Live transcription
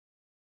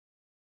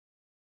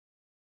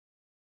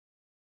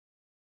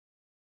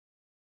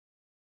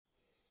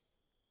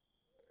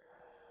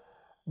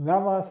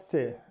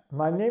Namaste.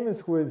 My name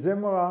is Rui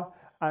Zimmerer.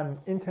 I'm an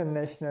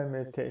international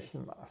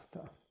meditation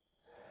master.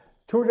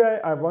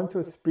 Today I want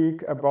to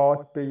speak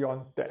about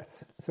beyond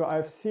death. So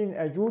I've seen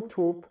a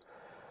YouTube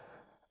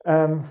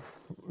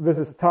with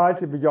this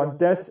title Beyond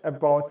Death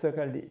about the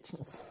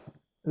religions.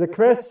 The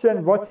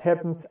question, what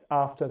happens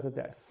after the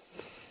death?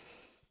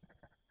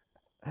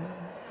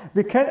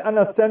 We can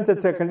understand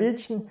that the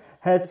religion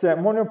had the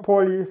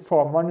monopoly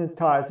for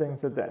monetizing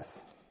the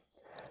death.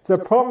 The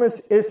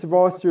promise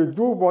was you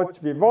do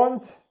what we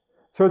want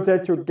so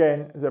that you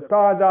gain the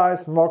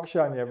paradise,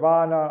 moksha,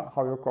 nirvana,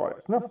 how you call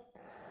it, no?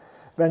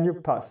 When you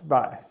pass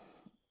by.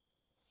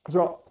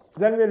 So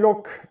then we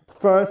look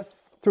first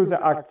to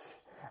the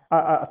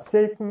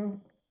Aztec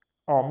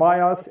or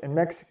Mayas in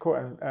Mexico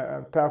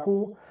and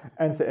Peru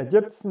and the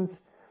Egyptians.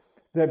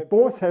 They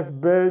both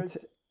have built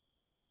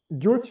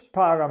huge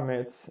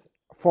pyramids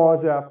for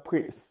their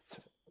priests.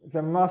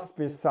 There must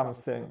be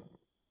something,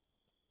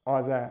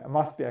 or there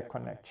must be a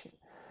connection.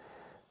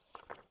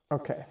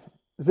 Okay.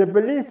 The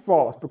belief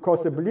was,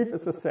 because the belief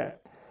is the same,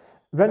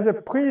 when the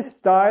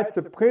priest died,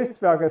 the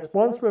priests were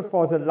responsible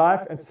for the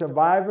life and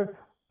survival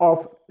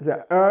of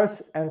the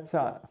earth and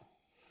sun.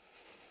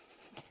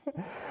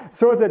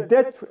 So the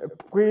dead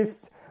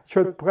priests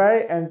should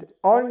pray, and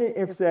only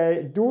if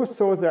they do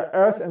so, the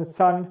earth and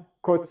sun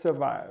could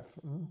survive.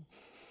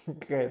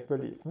 Great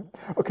belief.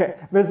 Okay,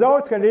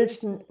 without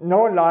religion,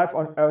 no life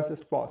on earth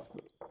is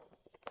possible.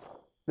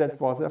 That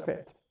was their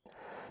fate.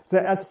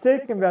 The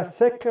Aztecs were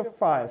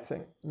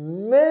sacrificing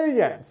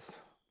millions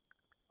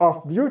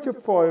of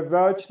beautiful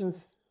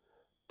virgins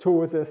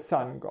to the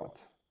sun god,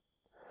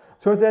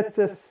 so that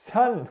the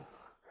sun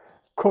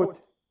could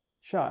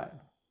shine.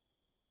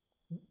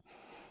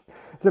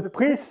 The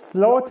priests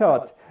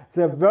slaughtered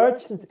the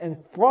virgins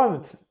in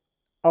front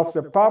of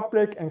the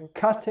public and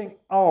cutting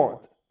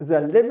out the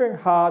living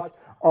heart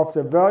of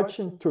the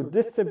virgin to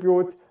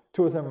distribute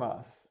to the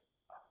mass.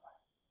 Oh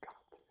my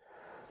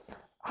God.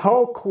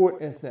 How cool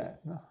is that?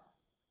 No?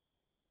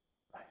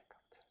 My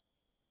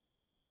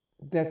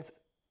God. That's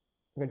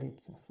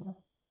religions. No?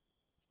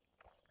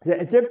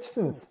 The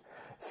Egyptians,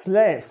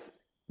 slaves,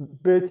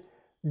 built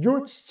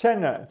huge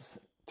channels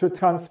to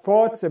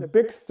transport the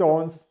big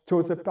stones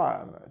to the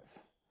pyramids.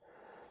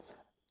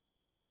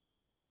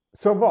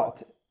 So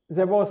what?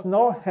 There was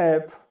no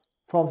help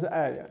from the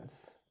aliens,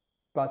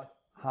 but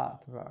hard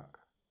work.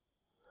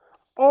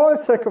 All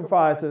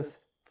sacrifices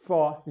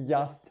for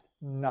just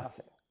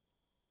nothing.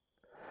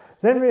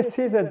 Then we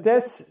see the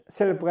death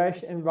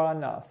celebration in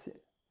Varanasi.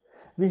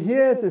 We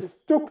hear the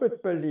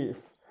stupid belief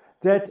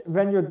that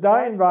when you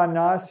die in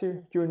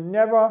Varanasi, you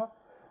never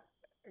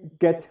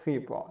get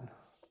reborn.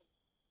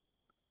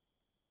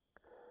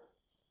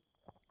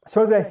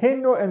 So the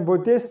Hindu and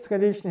Buddhist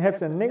religion have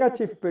the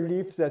negative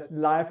belief that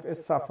life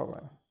is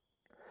suffering.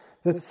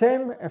 The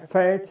same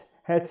fate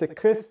had the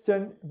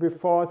Christian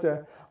before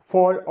the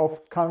fall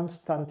of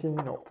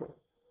Constantinople.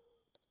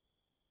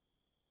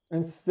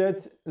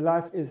 Instead,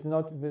 life is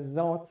not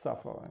without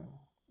suffering.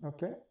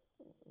 Okay?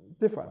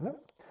 Different, no?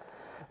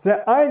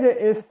 The idea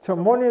is to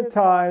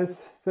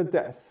monetize the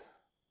death.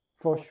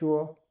 For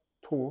sure,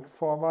 true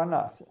for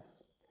Varanasi.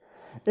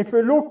 If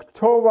we look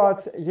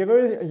towards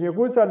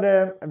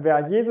Jerusalem,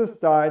 where Jesus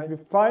died, we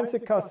find the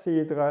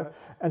cathedral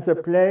and the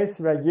place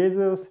where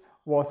Jesus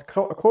was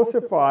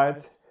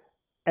crucified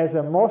as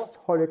a most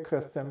holy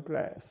Christian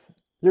place.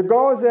 You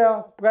go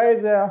there,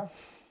 pray there,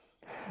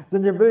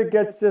 then you will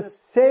get the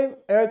same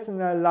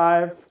eternal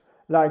life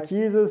like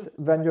Jesus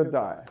when you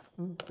die.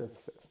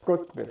 That's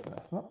good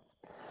business, no?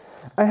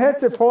 I had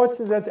the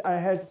fortune that I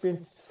had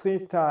been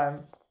 3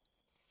 times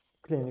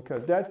clinical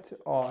death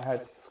or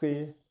had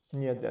 3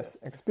 near-death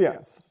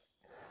experiences.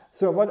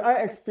 So what I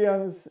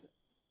experienced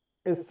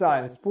is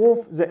science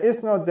proof. There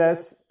is no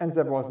death and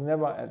there was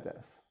never a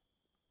death.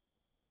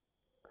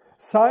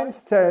 Science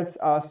tells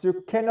us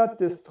you cannot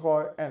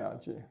destroy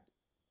energy.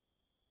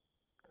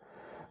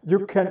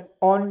 You can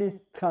only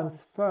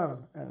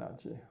transform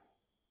energy.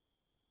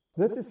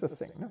 That is the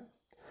thing. No?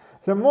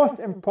 The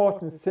most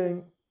important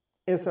thing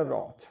is the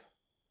Lord,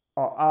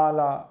 or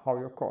Allah, how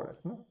you call it.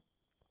 No?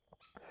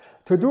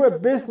 To do a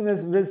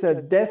business with the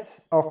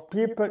death of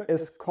people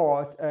is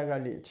called a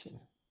religion.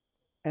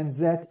 And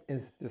that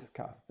is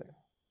disgusting.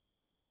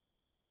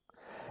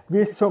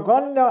 We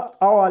surrender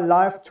our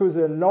life to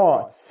the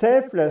Lord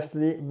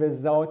selflessly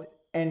without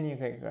any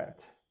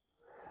regret.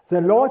 The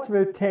Lord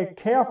will take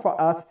care for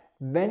us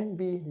when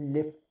we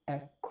live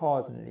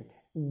accordingly.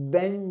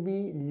 When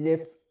we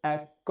live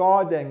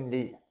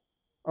accordingly.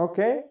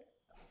 Okay?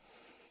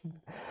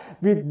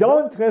 We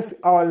don't risk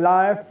our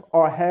life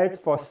or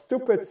health for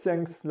stupid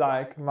things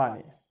like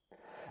money.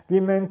 We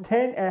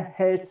maintain a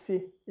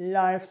healthy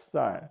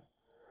lifestyle.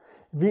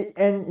 We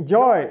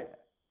enjoy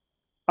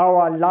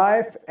our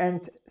life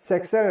and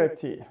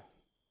sexuality.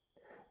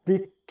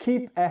 We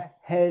keep a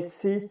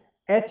healthy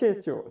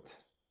attitude.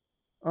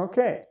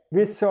 Okay,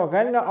 we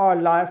surrender our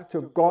life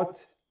to God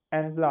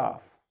and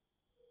love.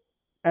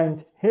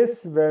 And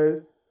His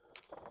will,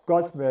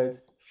 God's will,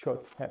 should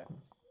happen.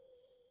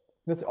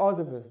 That's all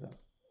the wisdom.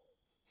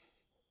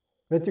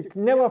 that you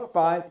can never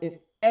find in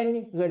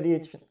any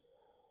religion.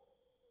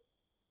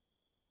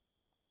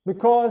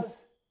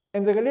 Because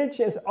in the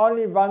religion is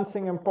only one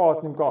thing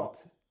important, God,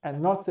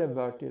 and not the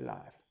worldly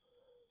life.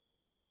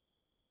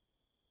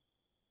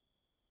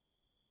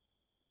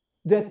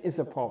 That is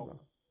a problem.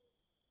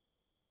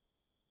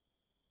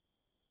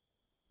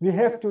 We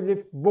have to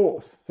live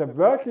both the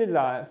worldly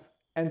life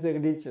and the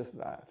religious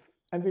life,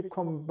 and we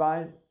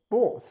combine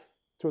both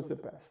to the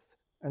best.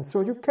 And so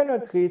you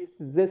cannot read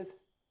this,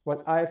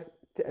 what I've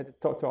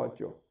taught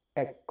you,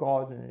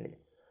 accordingly.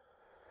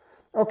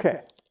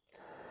 Okay.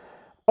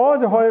 All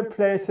the holy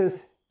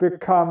places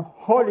become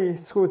holy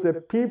through the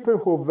people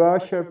who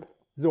worship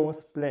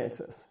those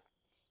places.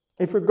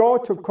 If we go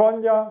to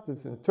Konya, this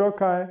is in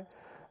Turkey,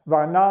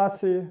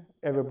 Varanasi,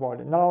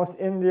 everybody knows,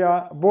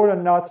 India,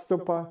 Bholenath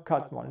Stupa,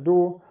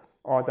 Kathmandu,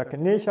 or the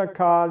Ganesha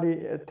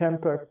Kali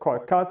temple,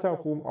 Kolkata,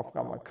 home of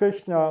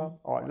Ramakrishna,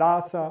 or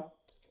Lhasa.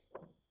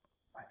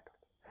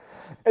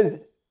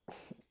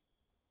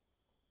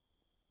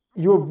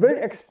 You will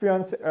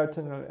experience the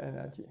eternal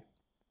energy.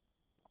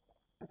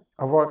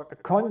 Over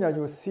Konya,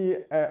 you see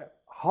a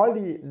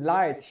holy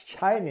light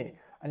shining.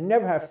 I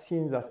never have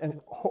seen that.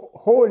 And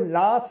whole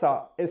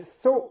Lhasa is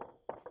so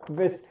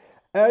with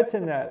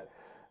eternal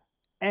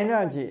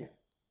energy.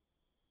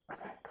 Oh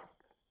my God.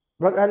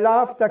 But I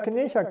love the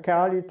Ganesha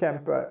Kali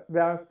temple,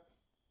 where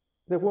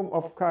the room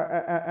of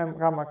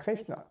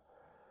Ramakrishna.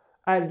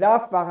 I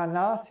love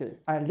Varanasi.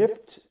 I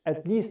lived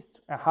at least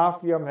a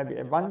half year,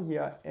 maybe 1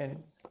 year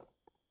in,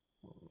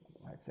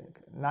 I think,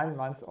 9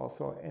 months or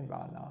so in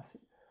Varanasi.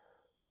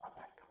 Oh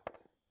my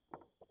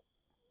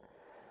God.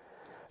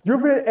 You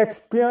will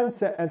experience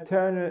the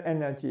eternal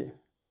energy,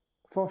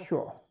 for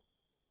sure.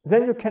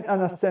 Then you can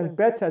understand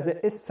better there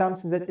is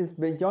something that is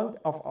beyond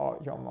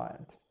of your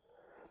mind.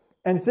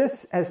 And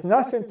this has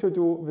nothing to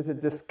do with the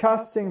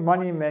disgusting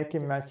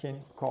money-making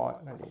machine called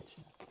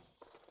religion.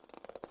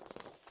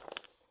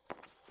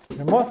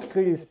 The most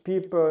greedy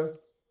people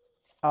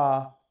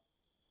are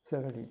the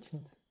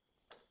religion's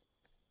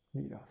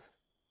leaders.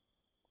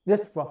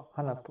 That's for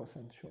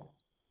 100% sure.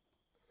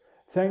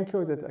 Thank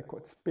you that I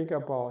could speak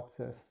about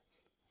this,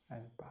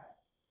 and bye.